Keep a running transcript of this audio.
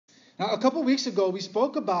Now, a couple weeks ago, we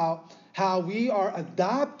spoke about how we are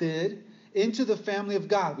adopted into the family of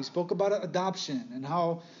God. We spoke about adoption and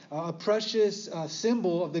how a precious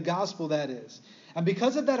symbol of the gospel that is. And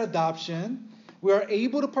because of that adoption, we are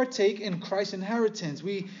able to partake in Christ's inheritance.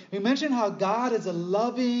 We mentioned how God is a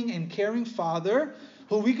loving and caring Father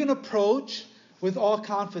who we can approach with all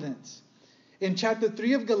confidence. In chapter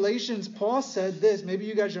 3 of Galatians, Paul said this. Maybe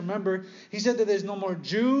you guys remember. He said that there's no more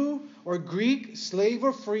Jew or Greek, slave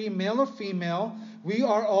or free, male or female. We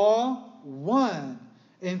are all one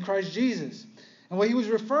in Christ Jesus. And what he was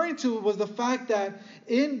referring to was the fact that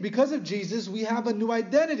because of Jesus, we have a new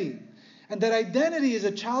identity. And that identity is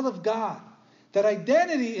a child of God. That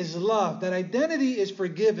identity is loved. That identity is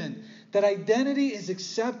forgiven. That identity is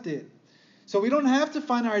accepted. So we don't have to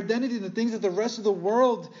find our identity in the things that the rest of the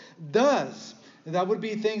world does. That would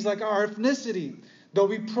be things like our ethnicity. Though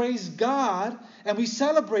we praise God and we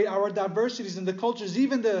celebrate our diversities in the cultures,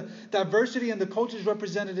 even the diversity and the cultures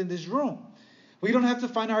represented in this room. We don't have to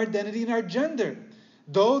find our identity in our gender,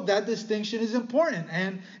 though that distinction is important.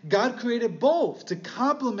 And God created both to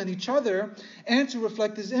complement each other and to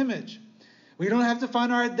reflect His image. We don't have to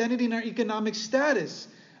find our identity in our economic status.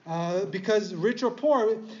 Because rich or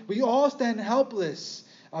poor, we all stand helpless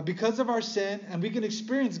because of our sin, and we can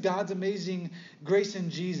experience God's amazing grace in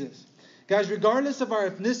Jesus. Guys, regardless of our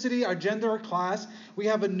ethnicity, our gender, or class, we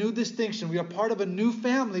have a new distinction. We are part of a new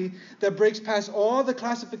family that breaks past all the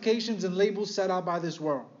classifications and labels set out by this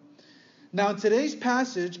world. Now, in today's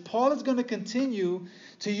passage, Paul is going to continue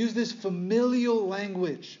to use this familial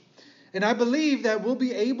language. And I believe that we'll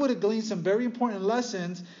be able to glean some very important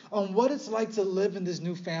lessons on what it's like to live in this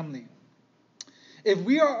new family. If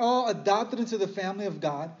we are all adopted into the family of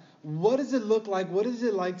God, what does it look like? What is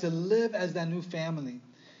it like to live as that new family?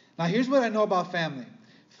 Now, here's what I know about family.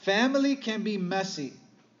 Family can be messy.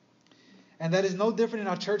 And that is no different in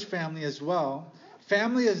our church family as well.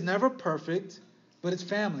 Family is never perfect, but it's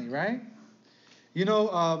family, right? You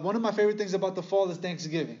know, one of my favorite things about the fall is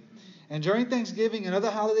Thanksgiving. And during Thanksgiving and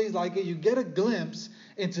other holidays like it, you get a glimpse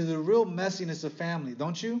into the real messiness of family,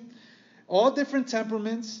 don't you? All different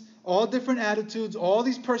temperaments, all different attitudes, all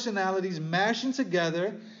these personalities mashing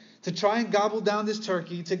together to try and gobble down this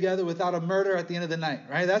turkey together without a murder at the end of the night,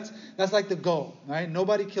 right? That's like the goal, right?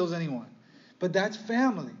 Nobody kills anyone. But that's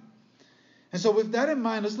family. And so with that in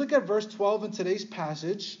mind, let's look at verse 12 in today's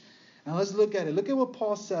passage, and let's look at it. Look at what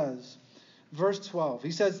Paul says. Verse 12.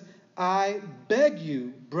 He says, I beg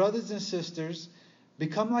you, brothers and sisters,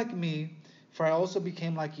 become like me, for I also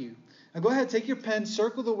became like you. Now go ahead, take your pen,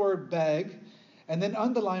 circle the word beg, and then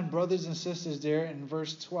underline brothers and sisters there in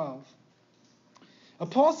verse 12.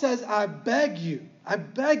 Paul says, I beg you,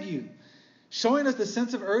 showing us the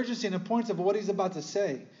sense of urgency and importance of what he's about to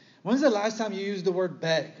say. When's the last time you used the word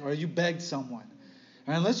beg, or you begged someone?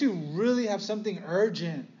 And unless you really have something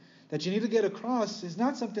urgent that you need to get across, it's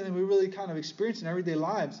not something that we really kind of experience in everyday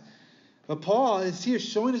lives. But Paul is here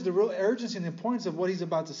showing us the real urgency and the importance of what he's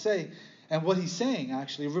about to say and what he's saying,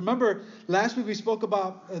 actually. Remember, last week we spoke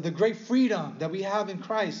about the great freedom that we have in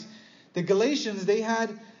Christ. The Galatians, they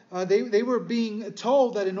were being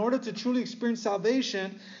told that in order to truly experience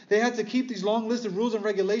salvation, they had to keep these long lists of rules and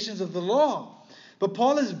regulations of the law. But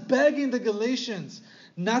Paul is begging the Galatians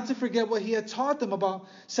not to forget what he had taught them about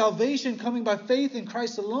salvation coming by faith in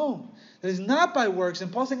Christ alone. That is not by works.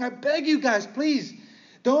 And Paul's saying, I beg you guys, please,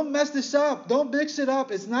 don't mess this up. Don't mix it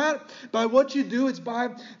up. It's not by what you do. It's by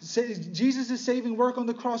Jesus' saving work on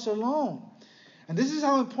the cross alone. And this is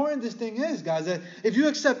how important this thing is, guys. That if you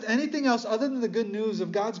accept anything else other than the good news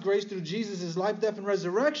of God's grace through Jesus' life, death, and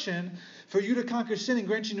resurrection for you to conquer sin and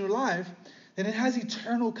grant you new life, then it has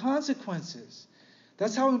eternal consequences.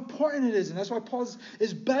 That's how important it is. And that's why Paul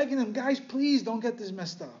is begging them, guys, please don't get this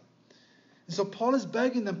messed up. And so Paul is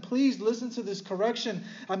begging them, please listen to this correction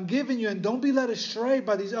I'm giving you and don't be led astray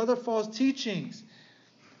by these other false teachings.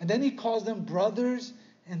 And then he calls them brothers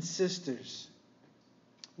and sisters.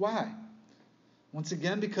 Why? Once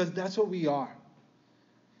again, because that's what we are.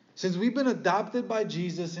 Since we've been adopted by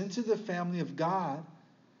Jesus into the family of God,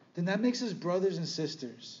 then that makes us brothers and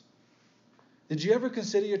sisters. Did you ever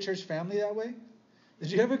consider your church family that way?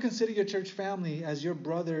 Did you ever consider your church family as your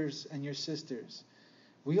brothers and your sisters?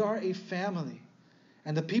 We are a family.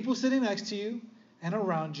 And the people sitting next to you and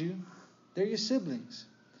around you, they're your siblings.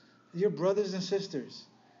 They're your brothers and sisters.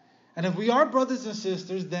 And if we are brothers and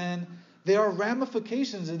sisters, then there are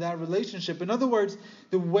ramifications in that relationship. In other words,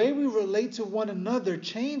 the way we relate to one another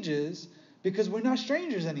changes because we're not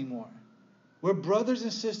strangers anymore. We're brothers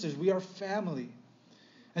and sisters. We are family.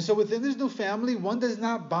 And so within this new family, one is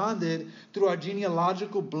not bonded through our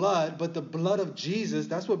genealogical blood, but the blood of Jesus.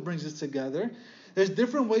 That's what brings us together. there's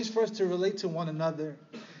different ways for us to relate to one another.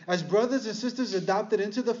 As brothers and sisters adopted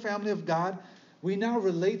into the family of God, we now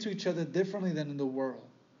relate to each other differently than in the world.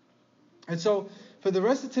 And so, for the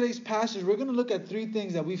rest of today's passage, we're going to look at three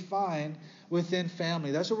things that we find within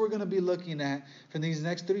family. That's what we're going to be looking at from these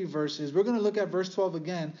next three verses. We're going to look at verse 12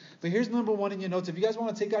 again. But here's number one in your notes. If you guys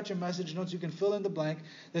want to take out your message notes, you can fill in the blank.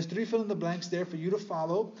 There's three fill in the blanks there for you to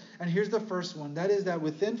follow. And here's the first one. That is that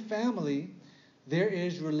within family, there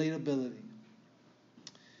is relatability.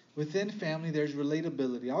 Within family, there's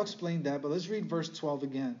relatability. I'll explain that, but let's read verse 12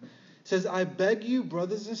 again. It says, I beg you,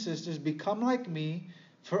 brothers and sisters, become like me,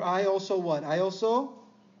 for I also what? I also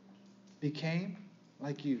became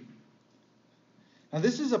like you. Now,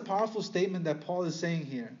 this is a powerful statement that Paul is saying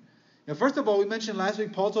here. Now, first of all, we mentioned last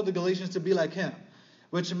week, Paul told the Galatians to be like him,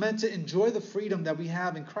 which meant to enjoy the freedom that we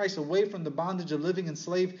have in Christ away from the bondage of living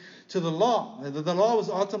enslaved to the law. The law was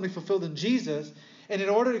ultimately fulfilled in Jesus. And in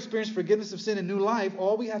order to experience forgiveness of sin and new life,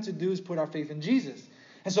 all we have to do is put our faith in Jesus.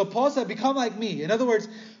 And so Paul said, become like me. In other words,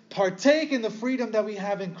 partake in the freedom that we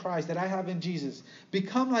have in Christ, that I have in Jesus.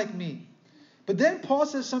 Become like me. But then Paul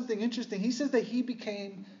says something interesting. He says that he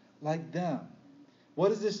became like them. What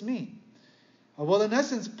does this mean? Well, in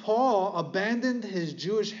essence, Paul abandoned his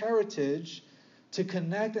Jewish heritage to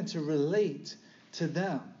connect and to relate to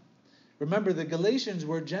them. Remember, the Galatians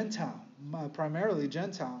were Gentile, primarily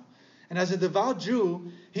Gentile. And as a devout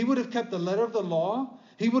Jew, he would have kept the letter of the law.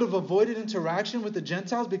 He would have avoided interaction with the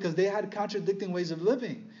Gentiles because they had contradicting ways of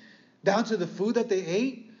living, down to the food that they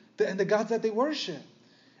ate and the gods that they worship.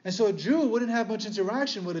 And so a Jew wouldn't have much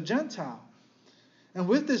interaction with a Gentile. And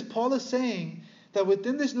with this, Paul is saying that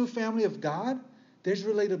within this new family of God, there's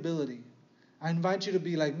relatability. I invite you to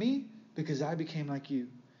be like me because I became like you.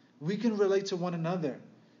 We can relate to one another.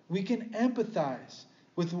 We can empathize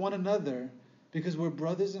with one another because we're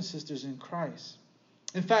brothers and sisters in Christ.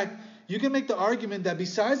 In fact, you can make the argument that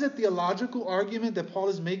besides the theological argument that Paul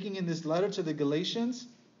is making in this letter to the Galatians,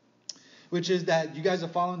 which is that you guys are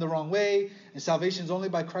following the wrong way, and salvation is only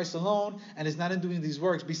by Christ alone, and it's not in doing these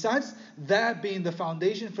works. Besides that being the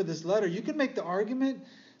foundation for this letter, you can make the argument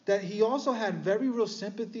that he also had very real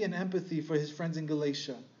sympathy and empathy for his friends in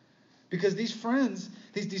Galatia. Because these friends,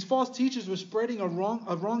 these false teachers were spreading a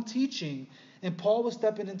wrong teaching, and Paul was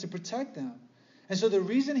stepping in to protect them. And so the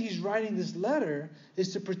reason he's writing this letter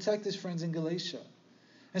is to protect his friends in Galatia.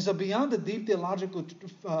 And so beyond the deep theological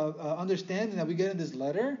understanding that we get in this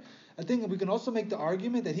letter, I think we can also make the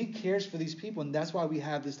argument that he cares for these people, and that's why we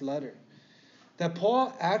have this letter. That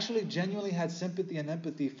Paul actually genuinely had sympathy and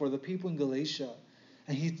empathy for the people in Galatia,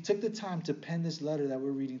 and he took the time to pen this letter that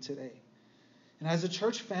we're reading today. And as a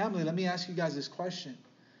church family, let me ask you guys this question.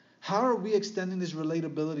 How are we extending this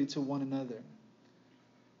relatability to one another?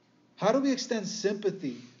 How do we extend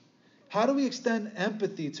sympathy? How do we extend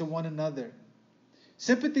empathy to one another?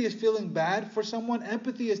 Sympathy is feeling bad for someone.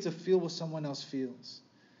 Empathy is to feel what someone else feels.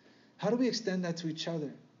 How do we extend that to each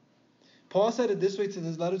other? Paul said it this way to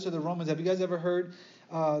this letter to the Romans. Have you guys ever heard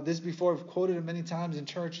this before? I've quoted it many times in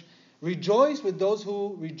church. Rejoice with those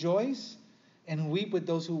who rejoice and weep with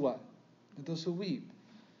those who what? With those who weep.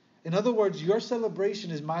 In other words, your celebration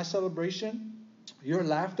is my celebration. Your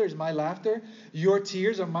laughter is my laughter. Your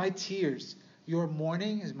tears are my tears. Your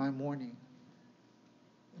mourning is my mourning.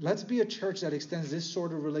 Let's be a church that extends this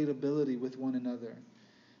sort of relatability with one another.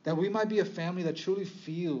 That we might be a family that truly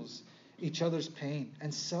feels each other's pain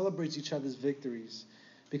and celebrates each other's victories.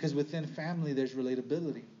 Because within family, there's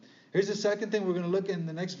relatability. Here's the second thing we're going to look in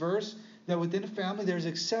the next verse. That within family, there's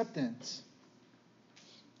acceptance.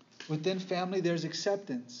 Within family, there's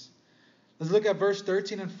acceptance. Let's look at verse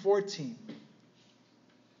 13 and 14.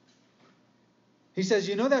 He says,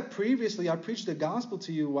 you know that previously I preached the gospel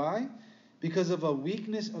to you. Why? Because of a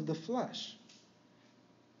weakness of the flesh.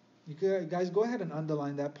 You guys, go ahead and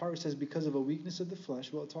underline that part. It says, because of a weakness of the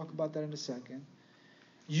flesh. We'll talk about that in a second.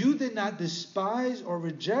 You did not despise or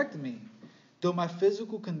reject me, though my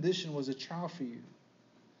physical condition was a trial for you.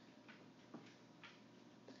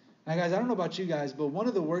 Now, guys, I don't know about you guys, but one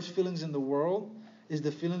of the worst feelings in the world is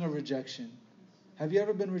the feeling of rejection. Have you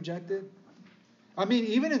ever been rejected? I mean,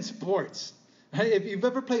 even in sports. Right? If you've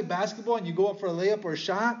ever played basketball and you go up for a layup or a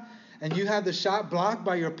shot and you have the shot blocked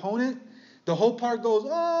by your opponent, the whole park goes,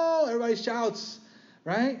 oh, everybody shouts,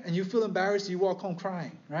 right? And you feel embarrassed, you walk home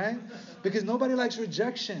crying, right? Because nobody likes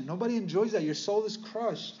rejection. Nobody enjoys that. Your soul is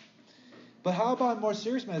crushed. But how about more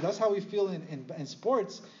serious matters? That's how we feel in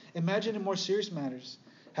sports. Imagine in more serious matters.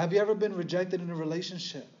 Have you ever been rejected in a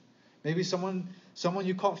relationship? Maybe someone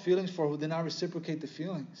you caught feelings for who did not reciprocate the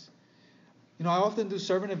feelings. You know, I often do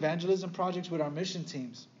servant evangelism projects with our mission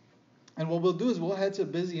teams. And what we'll do is we'll head to a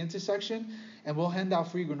busy intersection and we'll hand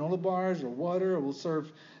out free granola bars or water, or we'll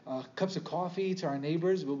serve cups of coffee to our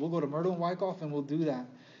neighbors. We'll go to Myrtle and Wyckoff and we'll do that.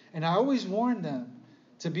 And I always warn them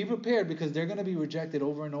to be prepared because they're going to be rejected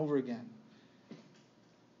over and over again.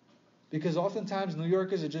 Because oftentimes New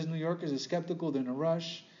Yorkers are just New Yorkers. They're skeptical. They're in a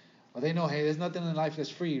rush. Or they know, hey, there's nothing in life that's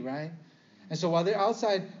free, right? And so while they're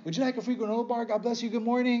outside, would you like a free granola bar? God bless you. Good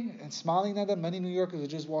morning. And smiling at them, many New Yorkers will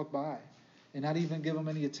just walk by and not even give them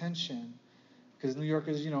any attention. Because New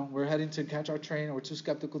Yorkers, we're heading to catch our train and we're too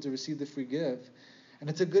skeptical to receive the free gift. And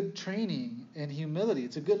it's a good training in humility.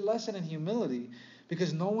 It's a good lesson in humility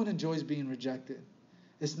because no one enjoys being rejected.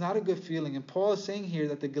 It's not a good feeling. And Paul is saying here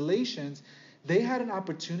that the Galatians, they had an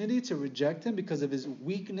opportunity to reject him because of his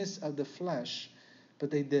weakness of the flesh, but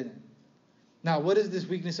they didn't. Now, what is this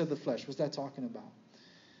weakness of the flesh? What's that talking about?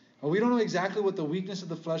 Well, we don't know exactly what the weakness of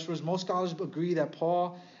the flesh was. Most scholars agree that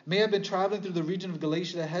Paul may have been traveling through the region of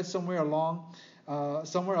Galatia that had somewhere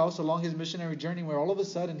else along his missionary journey where all of a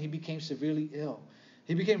sudden he became severely ill.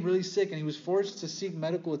 He became really sick and he was forced to seek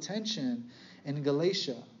medical attention in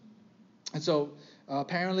Galatia. And so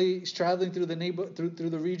apparently he's traveling through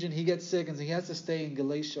the region. He gets sick and so he has to stay in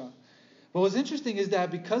Galatia. But what's interesting is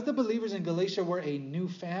that because the believers in Galatia were a new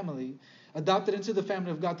family, adopted into the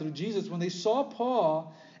family of God through Jesus, when they saw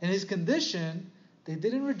Paul and his condition, they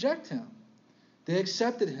didn't reject him. They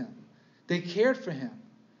accepted him. They cared for him.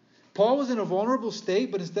 Paul was in a vulnerable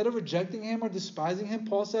state, but instead of rejecting him or despising him,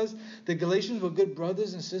 Paul says the Galatians were good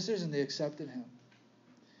brothers and sisters and they accepted him.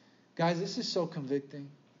 Guys, this is so convicting.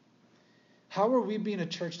 How are we being a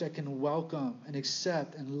church that can welcome and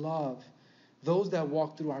accept and love those that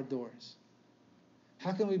walk through our doors?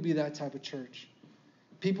 How can we be that type of church?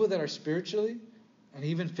 People that are spiritually and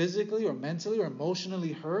even physically or mentally or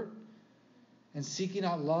emotionally hurt and seeking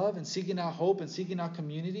out love and seeking out hope and seeking out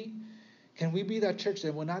community. Can we be that church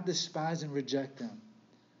that will not despise and reject them,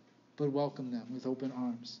 but welcome them with open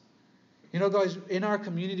arms? Guys, in our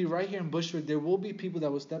community right here in Bushwick, there will be people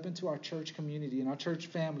that will step into our church community and our church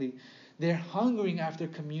family. They're hungering after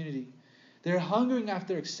community. They're hungering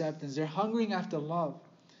after acceptance. They're hungering after love.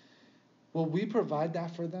 Will we provide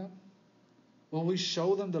that for them? Will we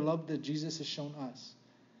show them the love that Jesus has shown us?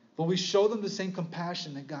 Will we show them the same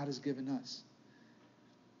compassion that God has given us?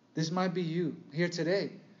 This might be you here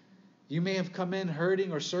today. You may have come in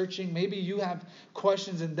hurting or searching. Maybe you have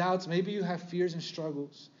questions and doubts. Maybe you have fears and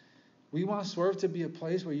struggles. We want Swerve to be a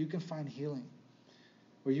place where you can find healing,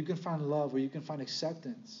 where you can find love, where you can find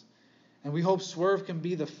acceptance. And we hope Swerve can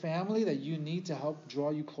be the family that you need to help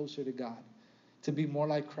draw you closer to God, to be more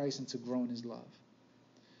like Christ and to grow in his love.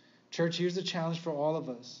 Church, here's the challenge for all of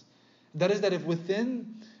us. That is that if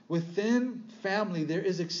within family there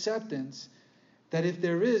is acceptance,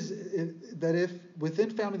 if within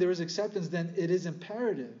family there is acceptance, then it is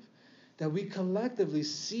imperative that we collectively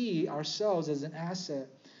see ourselves as an asset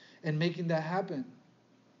in making that happen.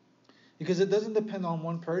 Because it doesn't depend on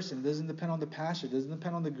one person. It doesn't depend on the pastor. It doesn't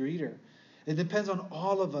depend on the greeter. It depends on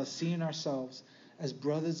all of us seeing ourselves as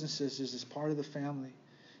brothers and sisters, as part of the family.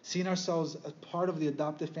 Seeing ourselves as part of the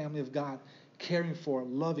adopted family of God, caring for,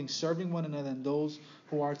 loving, serving one another and those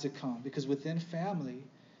who are to come. Because within family,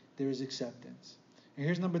 there is acceptance. And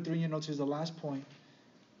here's number 3 in your notes. Here's the last point.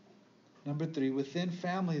 Number 3, within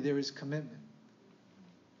family, there is commitment.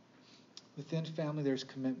 Within family, there is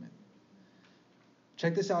commitment.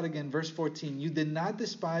 Check this out again, verse 14. You did not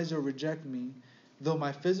despise or reject me, though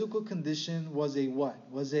my physical condition was a what?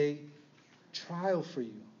 Was a trial for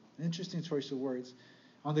you. Interesting choice of words.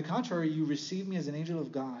 On the contrary, you received me as an angel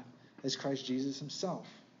of God, as Christ Jesus himself.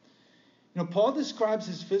 Paul describes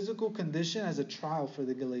his physical condition as a trial for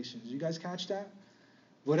the Galatians. You guys catch that?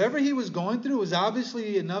 Whatever he was going through was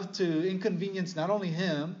obviously enough to inconvenience not only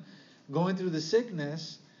him, going through the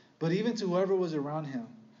sickness, but even to whoever was around him.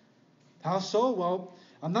 How so? Well,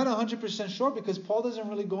 I'm not 100% sure because Paul doesn't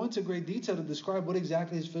really go into great detail to describe what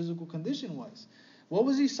exactly his physical condition was. What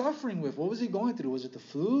was he suffering with? What was he going through? Was it the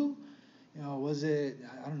flu? Was it,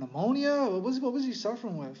 pneumonia? What was he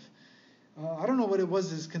suffering with? I don't know what it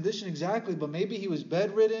was, his condition exactly, but maybe he was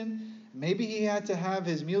bedridden. Maybe he had to have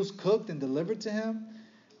his meals cooked and delivered to him.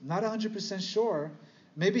 I'm not 100% sure.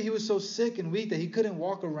 Maybe he was so sick and weak that he couldn't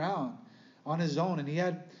walk around on his own, and he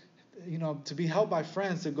had, to be helped by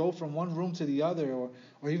friends to go from one room to the other, or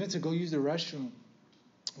even to go use the restroom.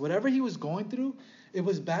 Whatever he was going through, it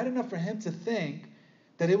was bad enough for him to think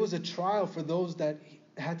that it was a trial for those that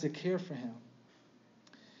had to care for him.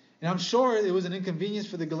 And I'm sure it was an inconvenience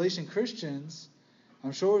for the Galatian Christians.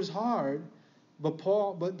 I'm sure it was hard,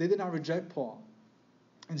 but they did not reject Paul.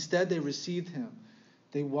 Instead, they received him.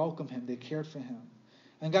 They welcomed him. They cared for him.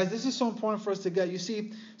 And guys, this is so important for us to get. You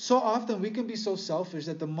see, so often we can be so selfish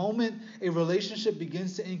that the moment a relationship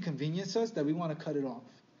begins to inconvenience us, that we want to cut it off.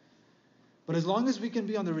 But as long as we can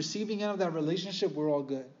be on the receiving end of that relationship, we're all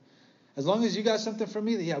good. As long as you got something for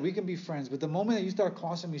me, yeah, we can be friends. But the moment that you start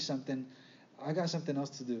costing me something, I got something else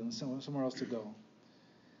to do and somewhere else to go.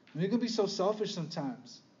 And we can be so selfish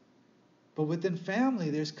sometimes. But within family,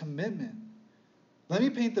 there's commitment. Let me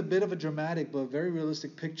paint a bit of a dramatic but very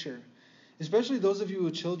realistic picture. Especially those of you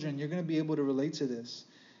with children, you're going to be able to relate to this.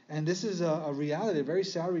 And this is a reality, a very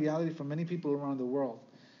sad reality for many people around the world.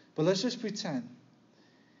 But let's just pretend.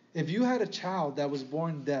 If you had a child that was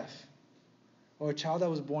born deaf, or a child that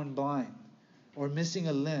was born blind, or missing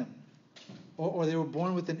a limb, or they were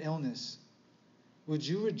born with an illness, would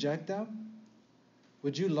you reject them?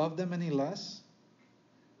 Would you love them any less?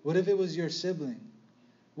 What if it was your sibling?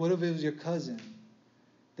 What if it was your cousin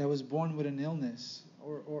that was born with an illness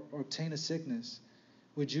or obtain a sickness?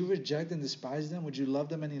 Would you reject and despise them? Would you love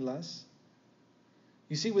them any less?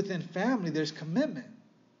 You see, within family, there's commitment.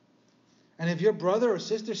 And if your brother or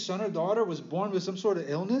sister, son or daughter was born with some sort of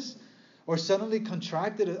illness or suddenly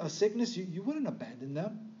contracted a sickness, you wouldn't abandon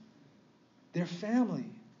them. They're family.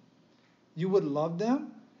 You would love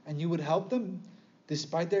them and you would help them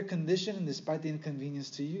despite their condition and despite the inconvenience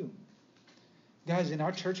to you. Guys, in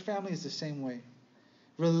our church family, it's the same way.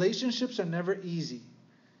 Relationships are never easy.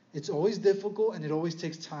 It's always difficult and it always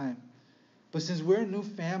takes time. But since we're a new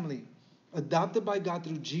family, adopted by God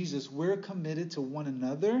through Jesus, we're committed to one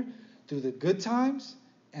another through the good times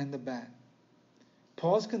and the bad.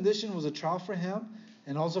 Paul's condition was a trial for him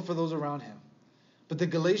and also for those around him. But the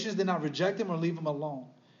Galatians did not reject him or leave him alone.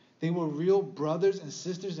 They were real brothers and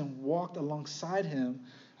sisters and walked alongside him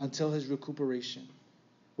until his recuperation.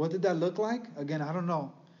 What did that look like? Again, I don't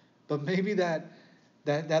know. But maybe that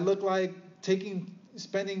looked like taking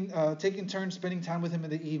turns spending time with him in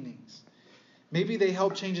the evenings. Maybe they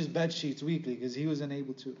helped change his bed sheets weekly because he was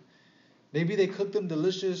unable to. Maybe they cooked him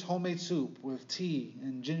delicious homemade soup with tea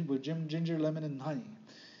and ginger, lemon, and honey.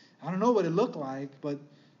 I don't know what it looked like, but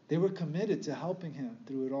they were committed to helping him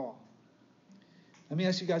through it all. Let me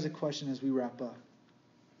ask you guys a question as we wrap up.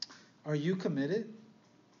 Are you committed?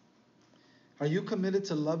 Are you committed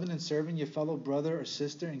to loving and serving your fellow brother or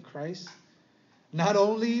sister in Christ? Not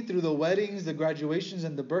only through the weddings, the graduations,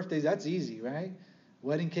 and the birthdays. That's easy, right?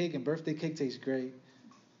 Wedding cake and birthday cake tastes great.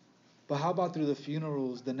 But how about through the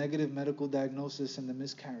funerals, the negative medical diagnosis, and the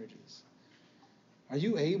miscarriages? Are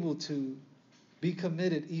you able to be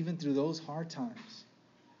committed even through those hard times?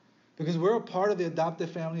 Because we're a part of the adopted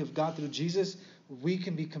family of God through Jesus, we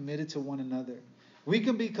can be committed to one another. We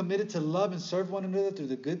can be committed to love and serve one another through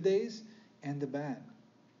the good days and the bad.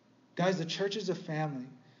 Guys, the church is a family.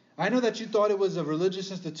 I know that you thought it was a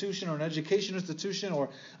religious institution or an education institution or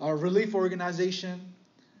a relief organization,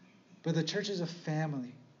 but the church is a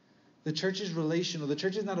family. The church is relational. The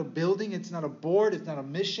church is not a building. It's not a board. It's not a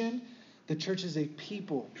mission. The church is a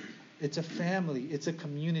people. It's a family. It's a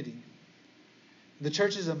community. The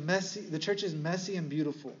church is messy and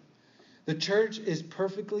beautiful. The church is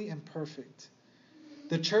perfectly imperfect.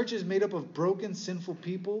 The church is made up of broken, sinful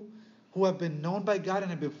people who have been known by God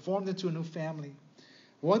and have been formed into a new family.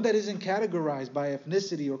 One that isn't categorized by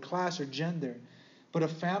ethnicity or class or gender, but a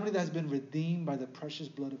family that's been redeemed by the precious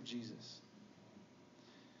blood of Jesus.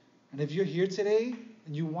 And if you're here today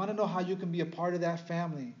and you want to know how you can be a part of that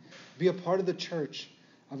family, be a part of the church,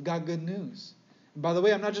 I've got good news. And by the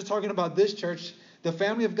way, I'm not just talking about this church. The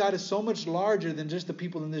family of God is so much larger than just the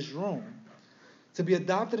people in this room. To be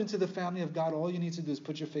adopted into the family of God, all you need to do is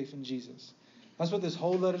put your faith in Jesus. That's what this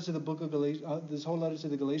whole letter to the book of this whole letter to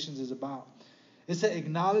the Galatians is about. It's to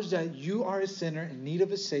acknowledge that you are a sinner in need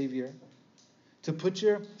of a Savior, to put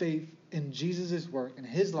your faith in Jesus' work, in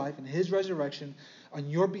His life, in His resurrection on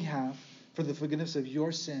your behalf for the forgiveness of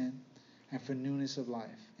your sin and for newness of life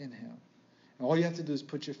in Him. And all you have to do is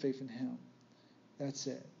put your faith in Him. That's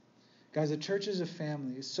it. Guys, the church is a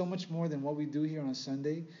family. It's so much more than what we do here on a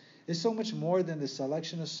Sunday. It's so much more than the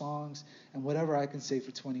selection of songs and whatever I can say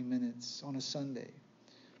for 20 minutes on a Sunday.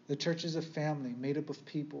 The church is a family made up of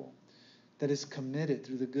people that is committed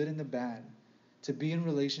through the good and the bad to be in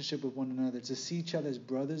relationship with one another, to see each other as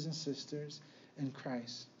brothers and sisters in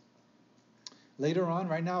Christ. Later on,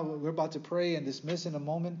 right now, we're about to pray and dismiss in a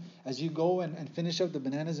moment. As you go and finish up the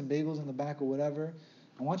bananas and bagels in the back or whatever,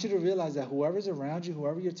 I want you to realize that whoever's around you,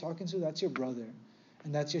 whoever you're talking to, that's your brother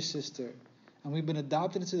and that's your sister. And we've been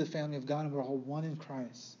adopted into the family of God and we're all one in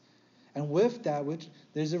Christ. And with that,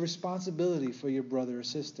 there's a responsibility for your brother or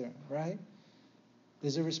sister, right?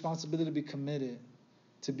 There's a responsibility to be committed,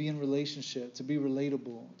 to be in relationship, to be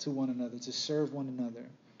relatable to one another, to serve one another,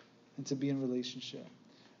 and to be in relationship.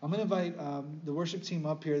 I'm going to invite the worship team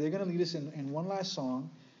up here. They're going to lead us in one last song.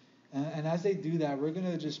 And as they do that, we're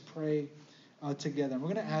going to just pray together. And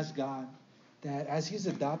we're going to ask God that as He's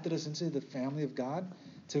adopted us into the family of God,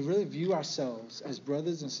 to really view ourselves as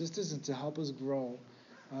brothers and sisters and to help us grow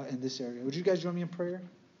in this area. Would you guys join me in prayer?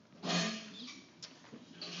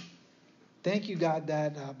 Thank you, God,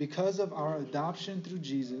 that because of our adoption through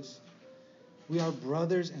Jesus, we are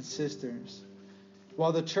brothers and sisters.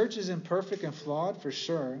 While the church is imperfect and flawed, for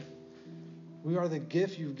sure, we are the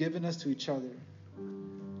gift you've given us to each other.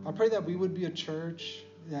 I pray that we would be a church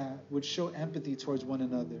that would show empathy towards one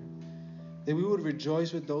another, that we would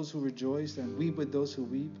rejoice with those who rejoice and weep with those who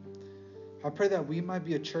weep. I pray that we might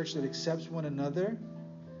be a church that accepts one another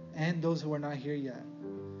and those who are not here yet,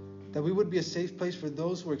 that we would be a safe place for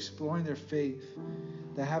those who are exploring their faith,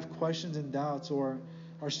 that have questions and doubts or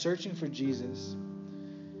are searching for Jesus.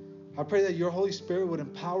 I pray that your Holy Spirit would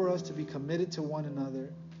empower us to be committed to one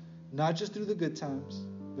another, not just through the good times,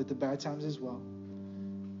 but the bad times as well.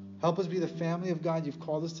 Help us be the family of God you've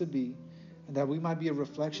called us to be, and that we might be a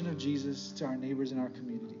reflection of Jesus to our neighbors in our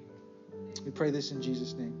community. We pray this in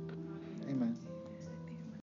Jesus' name.